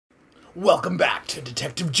Welcome back to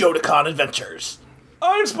Detective Jotakon Adventures.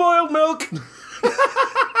 I'm spoiled milk!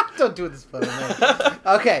 Don't do this for me.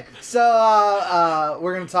 Okay, so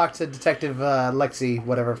we're going to talk to Detective Lexi,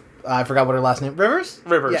 whatever. I forgot what her last name. Rivers?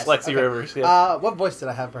 Rivers, yes, Lexi okay. Rivers, yeah. What voice did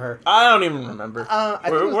I have for her? I don't even remember.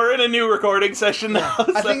 We're in a new recording session now.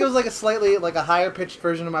 So. I think it was like a slightly, like a higher pitched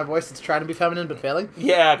version of my voice that's trying to be feminine but failing.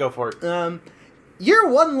 Yeah, go for it. You're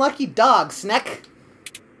one lucky dog, Snek.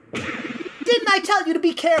 Didn't I tell you to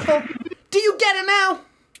be careful? Do you get it now?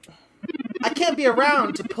 I can't be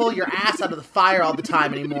around to pull your ass out of the fire all the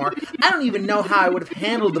time anymore. I don't even know how I would have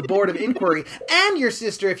handled the board of inquiry and your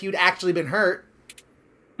sister if you'd actually been hurt.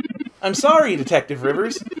 I'm sorry, Detective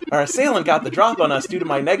Rivers. Our assailant got the drop on us due to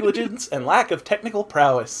my negligence and lack of technical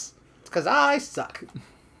prowess. It's because I suck.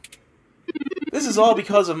 This is all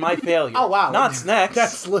because of my failure. Oh, wow. Not Snek's.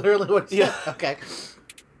 That's literally what it Yeah. said. Okay.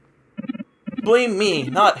 Blame me,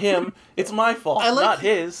 not him. It's my fault, not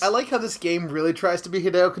his. I like how this game really tries to be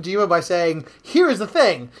Hideo Kojima by saying, here's the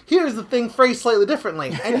thing phrased slightly differently,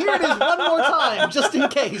 and here it is one more time, just in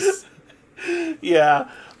case. Yeah.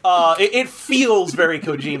 It feels very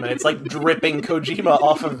Kojima. It's like dripping Kojima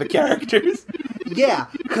off of the characters. Yeah,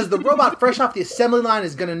 because the robot fresh off the assembly line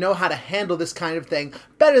is going to know how to handle this kind of thing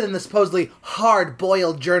better than the supposedly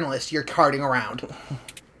hard-boiled journalist you're carting around.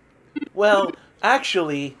 Well,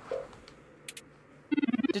 actually...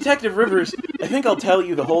 Detective Rivers, I think I'll tell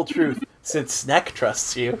you the whole truth, since Snek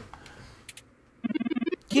trusts you.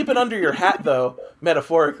 Keep it under your hat, though,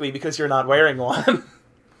 metaphorically, because you're not wearing one.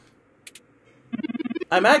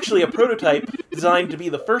 I'm actually a prototype designed to be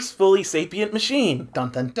the first fully sapient machine.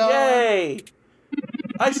 Dun dun dun. Yay!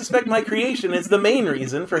 I suspect my creation is the main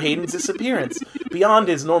reason for Hayden's disappearance, beyond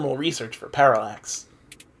his normal research for parallax.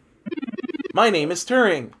 My name is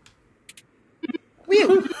Turing.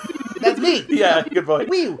 Whew! That's me! Yeah, good point.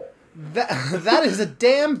 Whew! That is a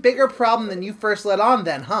damn bigger problem than you first let on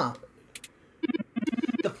then, huh?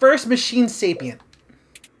 The first machine sapient.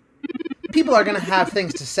 People are gonna have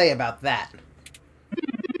things to say about that.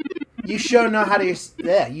 You sure know how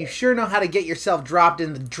to get yourself dropped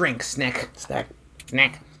in the drink, Snek.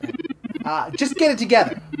 Snek. Just get it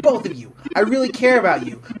together, both of you. I really care about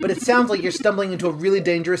you, but it sounds like you're stumbling into a really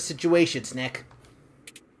dangerous situation, Snek.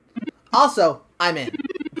 Also, I'm in.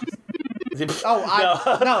 Oh,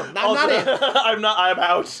 I'm not in. I'm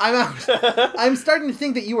out. I'm out. I'm starting to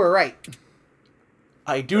think that you were right.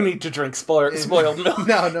 I do need to drink spoiled milk.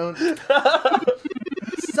 No.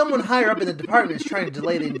 Someone higher up in the department is trying to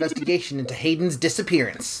delay the investigation into Hayden's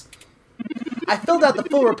disappearance. I filled out the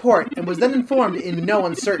full report and was then informed in no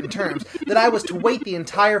uncertain terms that I was to wait the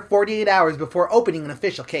entire 48 hours before opening an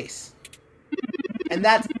official case. And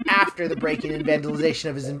that's after the break-in and vandalization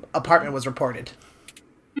of his apartment was reported.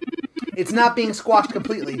 It's not being squashed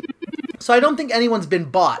completely, so I don't think anyone's been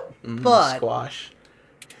bought, but... Squash.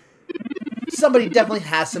 Somebody definitely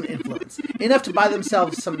has some influence. Enough to buy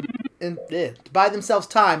themselves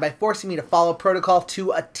time by forcing me to follow protocol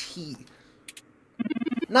to a T.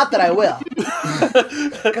 Not that I will.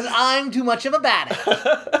 Because I'm too much of a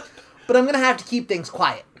badass. But I'm going to have to keep things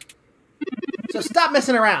quiet. So stop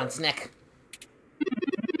messing around, Snek.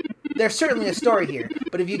 There's certainly a story here,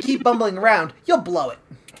 but if you keep bumbling around, you'll blow it.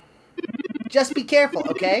 Just be careful,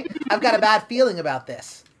 okay? I've got a bad feeling about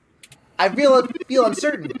this. I feel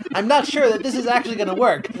uncertain. I'm not sure that this is actually going to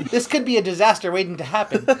work. This could be a disaster waiting to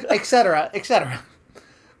happen, etc., etc.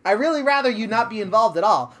 I really rather you not be involved at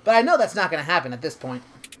all, but I know that's not going to happen at this point.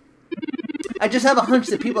 I just have a hunch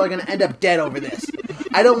that people are going to end up dead over this.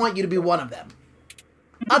 I don't want you to be one of them.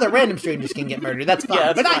 Other random strangers can get murdered, that's fine,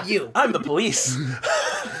 Yeah, but not you. I'm the police.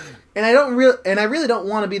 And I really don't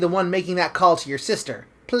want to be the one making that call to your sister.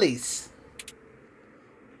 Please.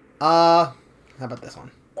 How about this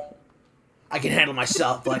one? I can handle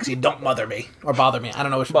myself, Lexi. Don't mother me. Or bother me. I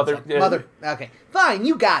don't know which one. Mother. Yeah. Mother. Okay. Fine,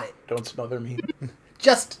 you got it. Don't smother me.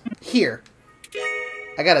 Just here.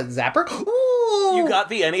 I got a zapper. Ooh! You got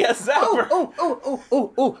the NES zapper.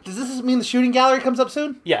 Oh. Does this mean the shooting gallery comes up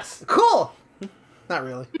soon? Yes. Cool. Not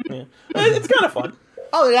really. Yeah. It's kind of fun.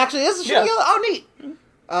 Oh, it actually is a shooting gallery? Oh, neat.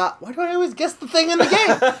 Why do I always guess the thing in the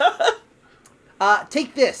game?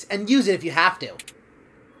 Take this and use it if you have to.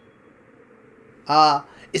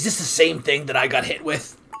 Is this the same thing that I got hit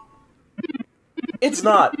with? It's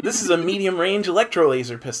not. This is a medium-range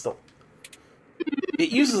electrolaser pistol.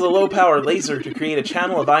 It uses a low-power laser to create a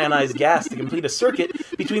channel of ionized gas to complete a circuit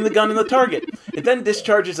between the gun and the target. It then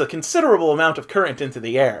discharges a considerable amount of current into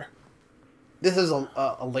the air. This is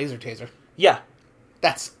a laser taser. Yeah.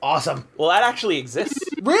 That's awesome. Well, that actually exists.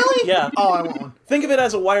 Really? Yeah. Oh, I want one. Think of it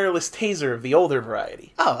as a wireless taser of the older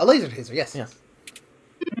variety. Oh, a laser taser, yes. Yes.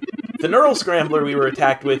 The neural scrambler we were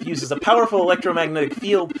attacked with uses a powerful electromagnetic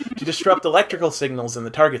field to disrupt electrical signals in the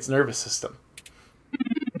target's nervous system.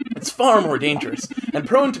 It's far more dangerous, and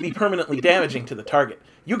prone to be permanently damaging to the target.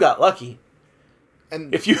 You got lucky.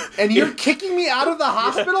 And you're kicking me out of the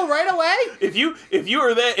hospital right away?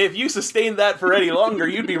 If you sustained that for any longer,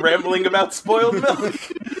 you'd be rambling about spoiled milk.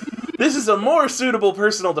 This is a more suitable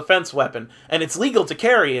personal defense weapon, and it's legal to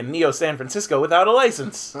carry in Neo San Francisco without a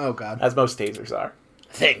license. Oh, God. As most tasers are.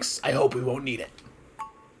 Thanks. I hope we won't need it.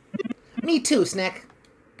 Me too, Snek.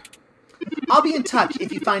 I'll be in touch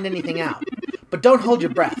if you find anything out. But don't hold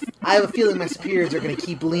your breath. I have a feeling my superiors are going to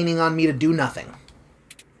keep leaning on me to do nothing.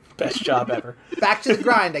 Best job ever. Back to the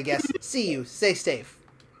grind, I guess. See you. Stay safe.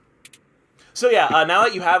 So yeah, now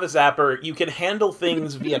that you have a zapper, you can handle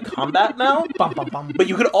things via combat now. Bum, bum, bum. But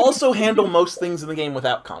you could also handle most things in the game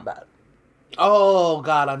without combat. Oh,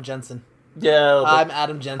 God, I'm Jensen. Yeah. I'm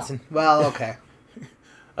Adam Jensen. Well, okay.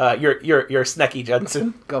 You're Snecky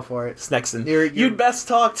Jensen. Go for it. Snexon. You're... You'd best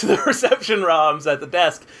talk to the reception ROMs at the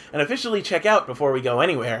desk and officially check out before we go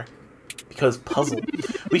anywhere. Because puzzle.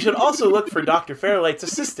 We should also look for Dr. Fairlight's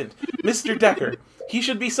assistant, Mr. Decker. He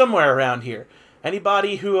should be somewhere around here.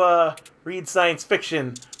 Anybody who reads science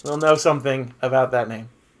fiction will know something about that name.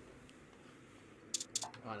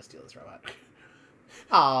 I want to steal this robot.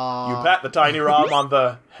 Aww. You pat the tiny ROM on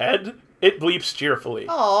the head, it bleeps cheerfully.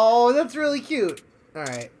 Oh, that's really cute.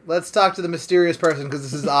 Alright, let's talk to the mysterious person, because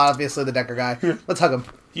this is obviously the Decker guy. Let's hug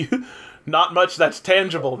him. Not much that's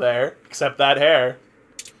tangible there, except that hair.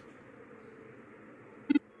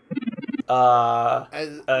 Am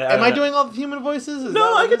I doing all the human voices?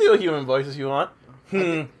 No, I can do a human voice if you want.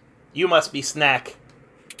 You must be Snek.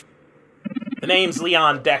 The name's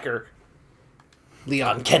Leon Decker.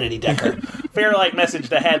 Leon Kennedy Decker. Fairlight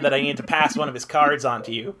messaged ahead that I need to pass one of his cards on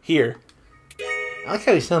to you. Here. I like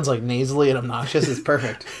how he sounds like nasally and obnoxious. It's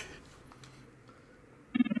perfect.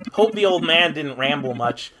 Hope the old man didn't ramble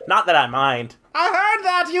much. Not that I mind. I heard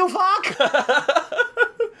that, you fuck!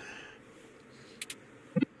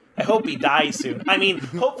 I hope he dies soon. I mean,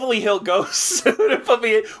 hopefully he'll go soon and put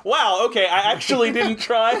me in. Wow, okay, I actually didn't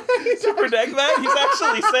try to predict that. He's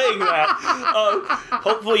actually saying that.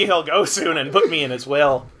 Hopefully he'll go soon and put me in his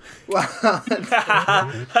will. Wow.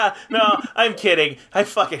 No, I'm kidding. I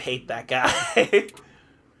fucking hate that guy.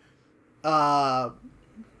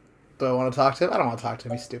 Do I want to talk to him? I don't want to talk to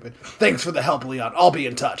him. He's stupid. Thanks for the help, Leon. I'll be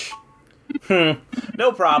in touch.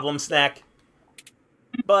 No problem, Snek.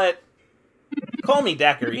 But call me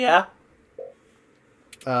Decker, yeah?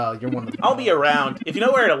 You're one of them. I'll be around. If you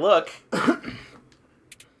know where to look.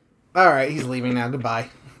 Alright, he's leaving now. Goodbye.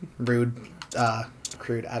 Rude,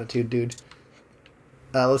 crude attitude, dude.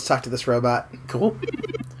 Let's talk to this robot. Cool.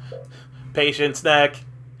 Patient Snek.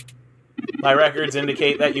 My records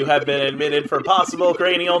indicate that you have been admitted for possible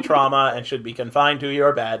cranial trauma and should be confined to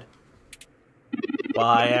your bed. While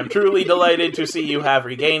I am truly delighted to see you have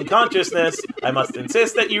regained consciousness, I must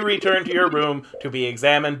insist that you return to your room to be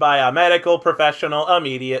examined by a medical professional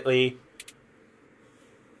immediately.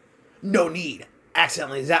 No need.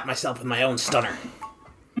 Accidentally zapped myself with my own stunner.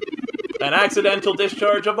 An accidental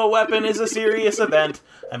discharge of a weapon is a serious event.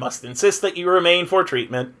 I must insist that you remain for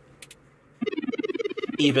treatment.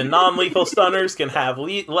 Even non-lethal stunners can have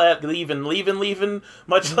leavin,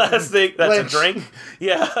 much lasting. That's Lynch. A drink?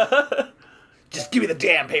 Yeah. Just give me the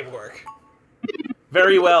damn paperwork.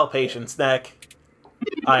 Very well, Patient Snek.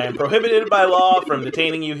 I am prohibited by law from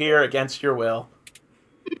detaining you here against your will.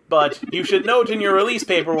 But you should note in your release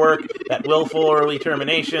paperwork that willful early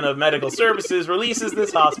termination of medical services releases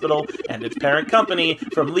this hospital and its parent company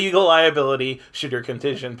from legal liability should your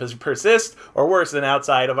condition persist or worsen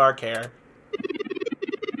outside of our care.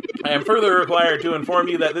 I am further required to inform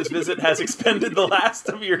you that this visit has expended the last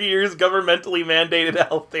of your year's governmentally mandated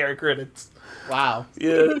healthcare credits. Wow.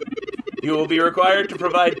 Yeah. You will be required to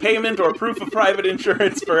provide payment or proof of private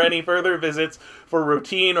insurance for any further visits for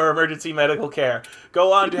routine or emergency medical care.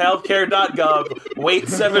 Go on to healthcare.gov. Wait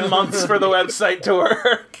 7 months for the website to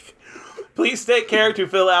work. Please take care to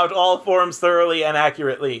fill out all forms thoroughly and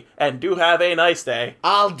accurately. And do have a nice day.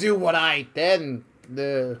 I'll do what I then.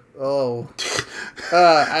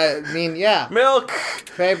 I mean, yeah. Milk.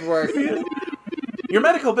 Paperwork. Your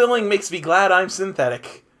medical billing makes me glad I'm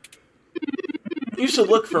synthetic. You should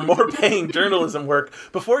look for more paying journalism work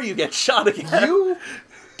before you get shot again. You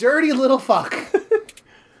dirty little fuck.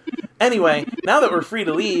 Anyway, now that we're free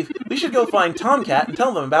to leave, we should go find TOMCAT and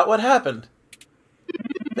tell them about what happened.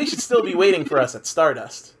 They should still be waiting for us at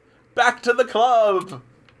Stardust. Back to the club!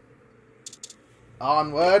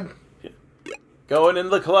 Onward. Going in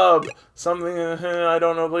the club. Something, I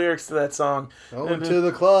don't know the lyrics to that song. Going to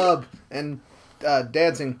the club and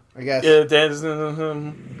dancing, I guess. Yeah,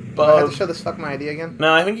 dancing. Do I have to show this fuck my ID again?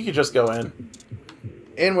 No, I think you could just go in.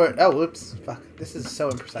 Inward. Oh, whoops. Fuck. This is so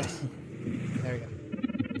imprecise. There we go.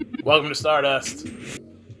 Welcome to Stardust.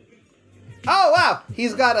 Oh, wow!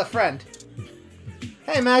 He's got a friend.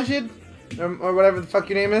 Hey, Majid. Or whatever the fuck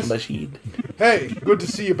your name is. Majid. Hey, good to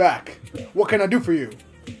see you back. What can I do for you?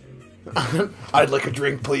 I'd like a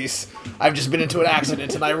drink, please. I've just been into an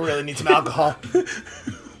accident and I really need some alcohol.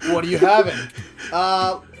 What are you having?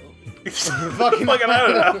 Fucking I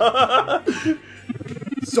don't know.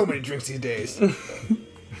 So many drinks these days.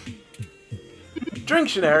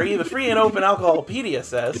 Drinctionary, the free and open alcoholpedia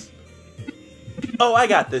says. Oh, I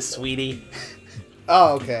got this, sweetie.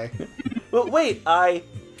 Oh, okay. But wait, Ha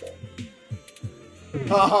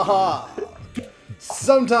ha ha.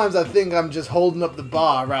 Sometimes I think I'm just holding up the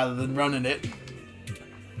bar rather than running it.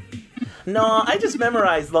 No, I just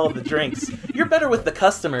memorized all the drinks. You're better with the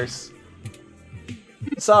customers.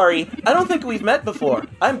 Sorry, I don't think we've met before.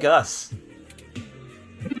 I'm Gus.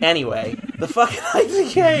 Anyway, the fucking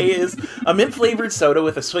IDK is a mint-flavored soda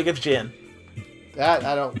with a swig of gin. That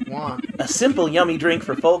I don't want. A simple, yummy drink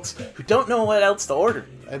for folks who don't know what else to order.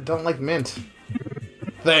 I don't like mint.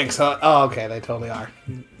 Thanks. Oh, okay, they totally are.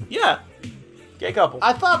 Yeah. Gay couple.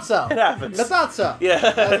 I thought so. It happens. I thought so.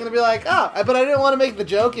 Yeah. I was gonna be like, oh, but I didn't want to make the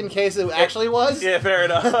joke in case it actually was. Yeah, fair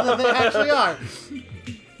enough. They actually are.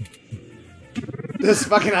 This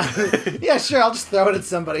fucking... Yeah, sure, I'll just throw it at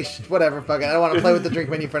somebody. Whatever, fuck it. I don't want to play with the drink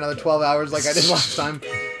menu for another 12 hours like I did last time.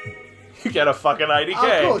 You get a fucking IDK.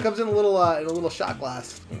 Oh, cool. It comes in a little shot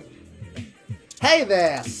glass. Hey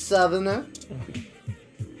there, Southerner.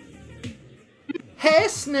 Hey,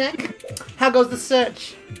 Snek. How goes the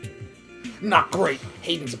search? Not great.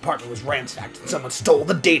 Hayden's apartment was ransacked and someone stole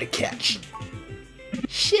the data cache.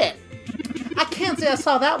 Shit. I can't say I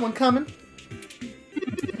saw that one coming.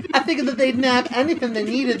 I figured that they'd nab anything they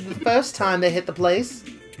needed the first time they hit the place.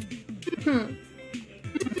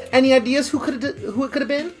 Any ideas who it could have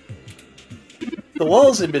been? The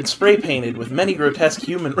walls had been spray painted with many grotesque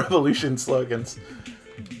human revolution slogans.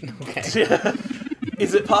 Okay. Yeah.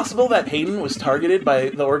 Is it possible that Hayden was targeted by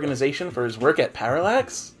the organization for his work at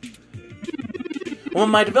Parallax? While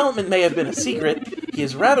my development may have been a secret, he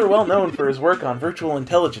is rather well known for his work on virtual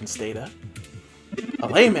intelligence data. A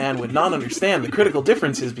layman would not understand the critical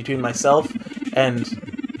differences between myself and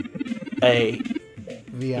a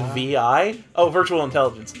VI? Oh, virtual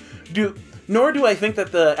intelligence. Nor do I think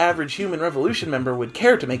that the average human revolution member would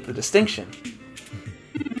care to make the distinction.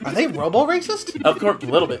 Are they robo-racist? Of course, a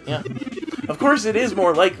little bit, yeah. Of course, it is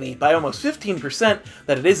more likely, by almost 15%,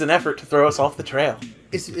 that it is an effort to throw us off the trail.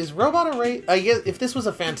 Is robot a race? I guess if this was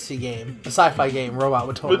a fantasy game, a sci-fi game, robot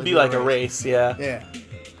would totally be like a race, yeah. Yeah.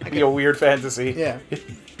 It'd be a weird fantasy. Yeah.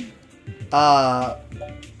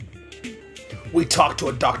 We talked to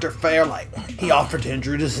a Dr. Fairlight. He offered to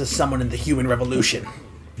introduce us to someone in the human revolution.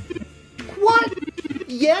 What?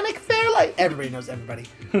 Yannick Fairlight? Everybody knows everybody.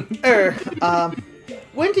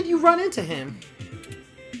 When did you run into him?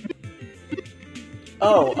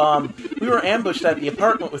 Oh, we were ambushed at the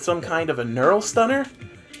apartment with some kind of a neural stunner.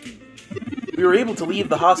 We were able to leave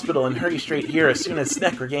the hospital and hurry straight here as soon as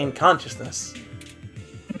Snek regained consciousness.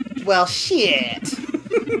 Well, shit.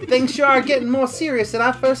 Things sure are getting more serious than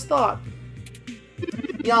I first thought.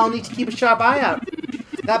 Y'all need to keep a sharp eye out.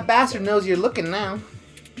 That bastard knows you're looking now.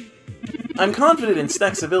 I'm confident in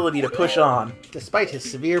Snek's ability to push on. Despite his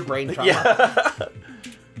severe brain trauma. Yeah.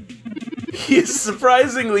 He is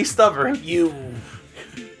surprisingly stubborn. You...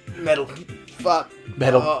 Metal... Fuck.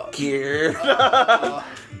 Metal Gear. Why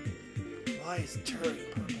is turning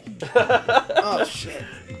purple? Oh, shit.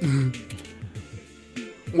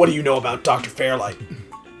 What do you know about Dr. Fairlight?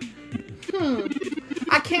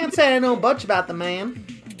 I can't say I know much about the man.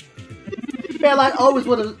 Fairlight always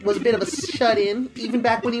was a bit of a shut-in, even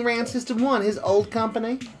back when he ran System 1, his old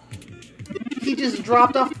company. He just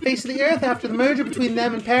dropped off the face of the earth after the merger between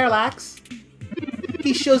them and Parallax.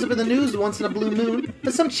 He shows up in the news once in a blue moon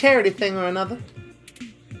for some charity thing or another.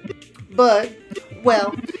 But,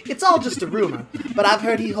 well, it's all just a rumor, but I've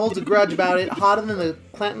heard he holds a grudge about it hotter than the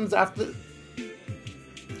Clintons after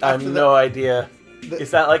I have no idea.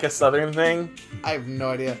 Is that like a southern thing? I have no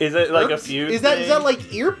idea. Is it like Earps? a feud Is that thing? like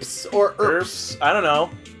Earps or Earps? I don't know.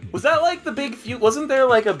 Was that like the big feud? Wasn't there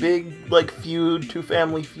like a big like feud,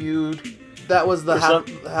 two-family feud? That was the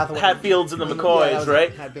Hatfields and the McCoys,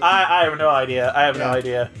 right? I have no idea. I have no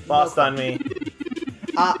idea. Lost on me.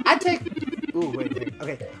 I take... Ooh, wait.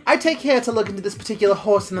 Okay. I take care to look into this particular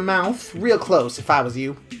horse in the mouth real close if I was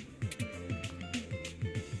you.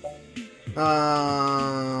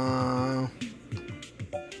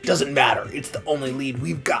 Doesn't matter. It's the only lead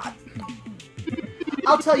we've got.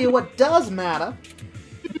 I'll tell you what does matter.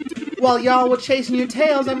 While y'all were chasing your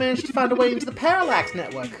tails, I managed to find a way into the Parallax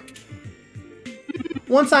network.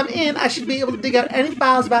 Once I'm in, I should be able to dig out any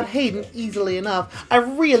files about Hayden easily enough. I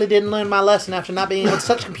really didn't learn my lesson after not being able to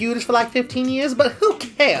touch computers for like 15 years, but who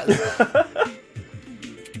cares?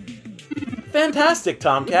 Fantastic,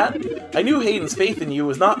 Tomcat. I knew Hayden's faith in you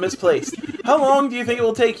was not misplaced. How long do you think it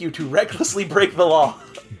will take you to recklessly break the law?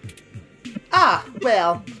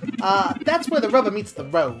 That's where the rubber meets the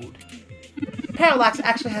road. Parallax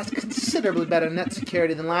actually has considerably better net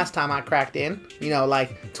security than last time I cracked in. You know,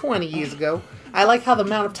 like 20 years ago. I like how the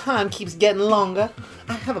amount of time keeps getting longer.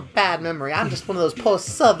 I have a bad memory. I'm just one of those poor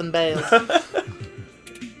southern belles.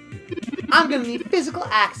 I'm gonna need physical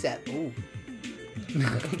access. Ooh.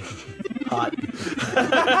 Hot.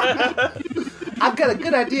 I've got a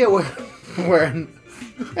good idea where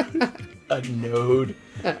A node.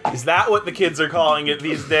 Is that what the kids are calling it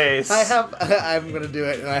these days? I'm gonna do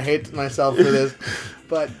it, and I hate myself for this,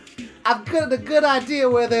 but I've got a good idea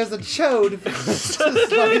where there's a chode.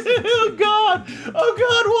 Oh God! Oh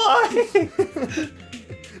God! Why?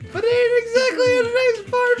 But it ain't exactly in a nice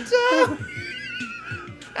part of town.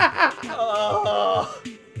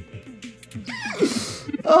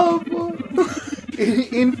 Oh boy.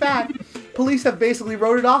 In fact, police have basically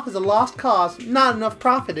wrote it off as a lost cause. Not enough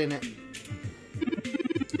profit in it.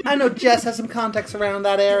 I know Jess has some contacts around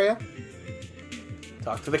that area.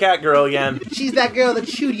 Talk to the cat girl again. She's that girl that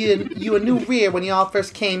shooed you a new rear when y'all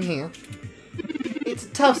first came here. It's a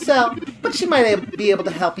tough sell, but she might be able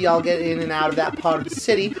to help y'all get in and out of that part of the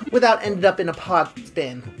city without ending up in a park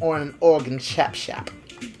bin or in an organ chap shop.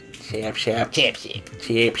 Chap shap. Chap shop.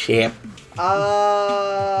 Chap shap.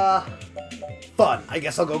 Fun. I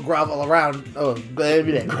guess I'll go grovel around. Oh,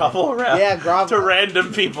 Grovel around? Yeah, grovel. To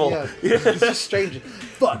random people. Yeah, it's just strange.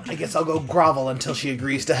 Fun. I guess I'll go grovel until she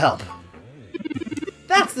agrees to help.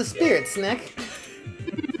 That's the spirit, Snek.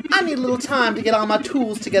 I need a little time to get all my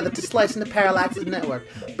tools together to slice into Parallax's network,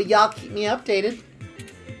 but y'all keep me updated.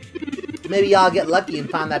 Maybe y'all get lucky and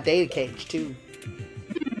find that data cage, too.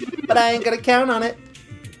 But I ain't gonna count on it.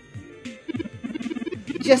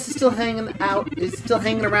 Jess is still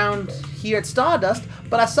hanging around here at Stardust,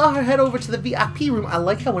 but I saw her head over to the VIP room. I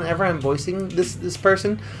like how whenever I'm voicing this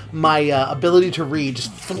person, my ability to read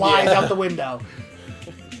just flies out the window.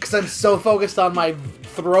 Because I'm so focused on my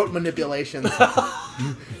throat manipulations. Manipulation.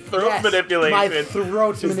 My throat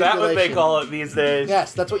manipulation. Is that what they call it these days?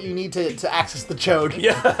 Yes, that's what you need to access the chode.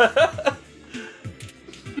 Yeah.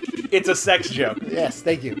 It's a sex joke. Yes,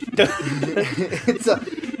 thank you.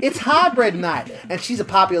 It's hybrid night, and she's a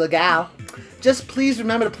popular gal. Just please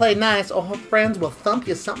remember to play nice, or her friends will thump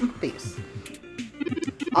you something fierce.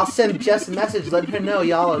 I'll send Jess a message letting her know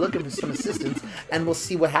y'all are looking for some assistance, and we'll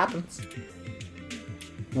see what happens.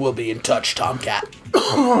 We'll be in touch, Tomcat.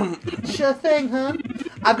 Sure thing, hon.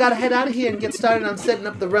 I've got to head out of here and get started on setting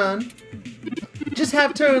up the run. Just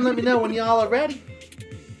have her and let me know when y'all are ready.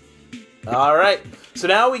 Alright, so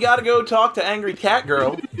now we gotta go talk to Angry Cat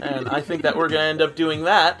Girl, and I think that we're gonna end up doing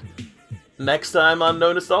that next time on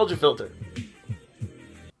No Nostalgia Filter.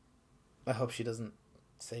 I hope she doesn't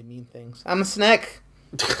say mean things. I'm a Snek.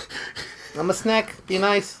 I'm a Snek. Be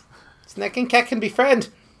nice. Snek and Cat can be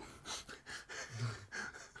friends.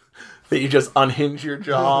 That you just unhinge your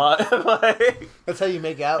jaw. That's how you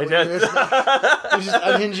make out. When you're a Snek. You just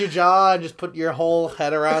unhinge your jaw and just put your whole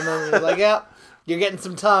head around them. And you're like, yeah, you're getting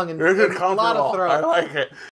some tongue and a lot of throat. I like it.